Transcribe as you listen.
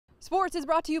Sports is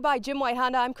brought to you by Jim White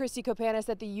Honda. I'm Kristi Kopanis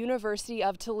at the University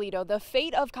of Toledo. The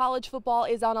fate of college football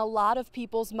is on a lot of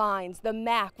people's minds. The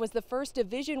MAC was the first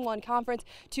Division I conference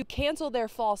to cancel their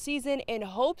fall season in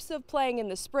hopes of playing in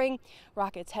the spring.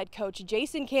 Rockets head coach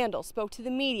Jason Candle spoke to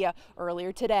the media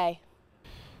earlier today.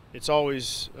 It's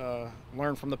always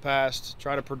learn from the past,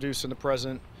 try to produce in the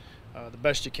present the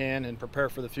best you can, and prepare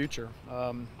for the future.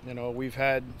 We've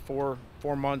had four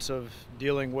months of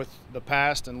dealing with the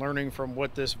past and learning from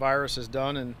what this virus has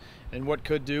done and what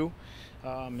could do,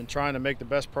 and trying to make the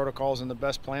best protocols and the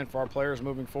best plan for our players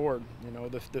moving forward.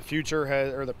 The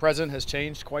future or the present has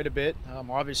changed quite a bit,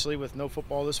 obviously with no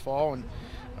football this fall, and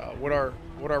what our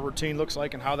routine looks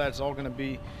like and how that's all going to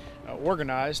be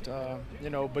organized.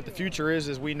 But the future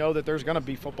is we know that there's going to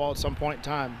be football at some point in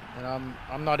time, and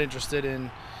I'm not interested in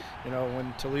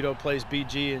when Toledo plays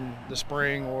BG in the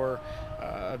spring, or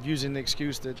of using the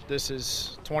excuse that this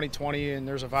is 2020 and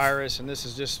there's a virus and this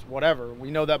is just whatever.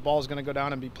 We know that ball is going to go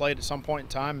down and be played at some point in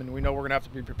time, and we know we're going to have to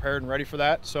be prepared and ready for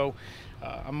that. So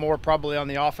I'm more probably on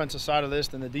the offensive side of this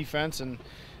than the defense, and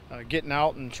getting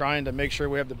out and trying to make sure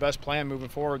we have the best plan moving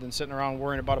forward than sitting around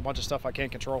worrying about a bunch of stuff I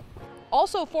can't control.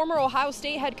 Also, former Ohio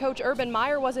State head coach Urban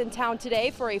Meyer was in town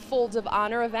today for a Folds of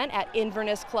Honor event at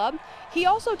Inverness Club. He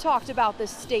also talked about the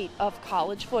state of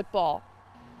college football.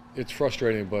 It's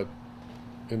frustrating, but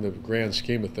in the grand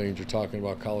scheme of things, you're talking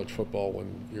about college football when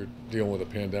you're dealing with a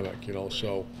pandemic,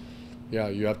 so yeah,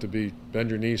 you have to bend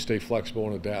your knees, stay flexible,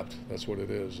 and adapt. That's what it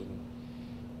is.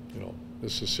 And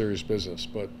this is serious business,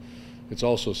 but it's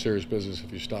also serious business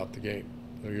if you stop the game.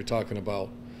 You're talking about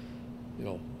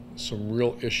some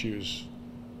real issues,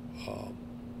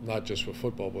 not just with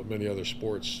football, but many other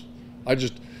sports.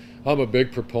 I'm a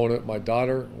big proponent. One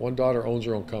daughter owns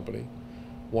her own company.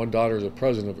 One daughter is a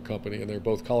president of a company, and they're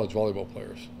both college volleyball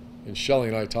players. And Shelly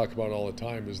and I talk about it all the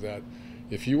time, is that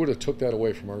if you would have took that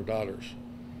away from our daughters,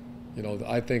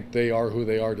 I think they are who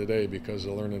they are today because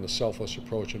they're learning a selfless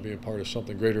approach and being part of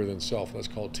something greater than self. That's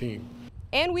called team.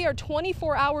 And we are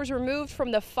 24 hours removed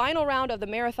from the final round of the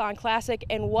Marathon Classic,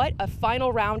 and what a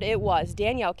final round it was.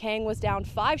 Danielle Kang was down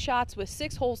 5 shots with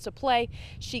 6 holes to play.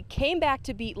 She came back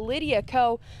to beat Lydia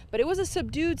Ko, but it was a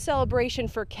subdued celebration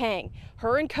for Kang.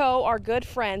 Her and Ko are good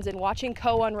friends, and watching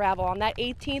Ko unravel on that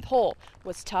 18th hole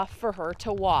was tough for her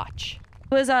to watch.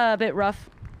 It was a bit rough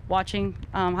watching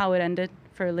how it ended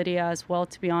for Lydia as well,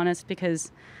 to be honest, because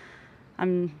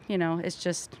it's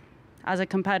just, as a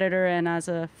competitor and as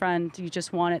a friend, you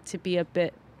just want it to be a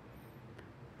bit,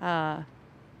 I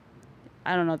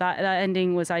don't know, that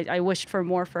ending was, I wished for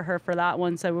more for her for that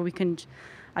one, so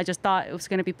I just thought it was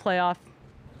going to be playoff.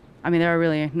 I mean, there are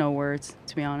really no words,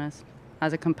 to be honest.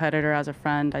 As a competitor, as a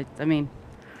friend,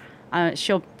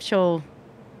 she'll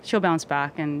bounce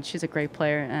back, and she's a great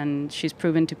player, and she's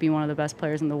proven to be one of the best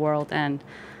players in the world, and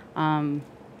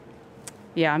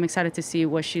yeah, I'm excited to see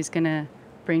what she's going to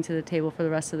bring to the table for the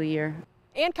rest of the year.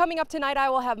 And coming up tonight, I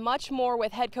will have much more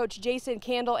with head coach Jason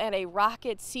Candle and a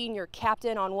Rockets senior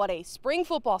captain on what a spring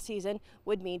football season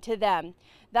would mean to them.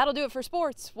 That'll do it for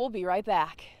sports. We'll be right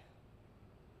back.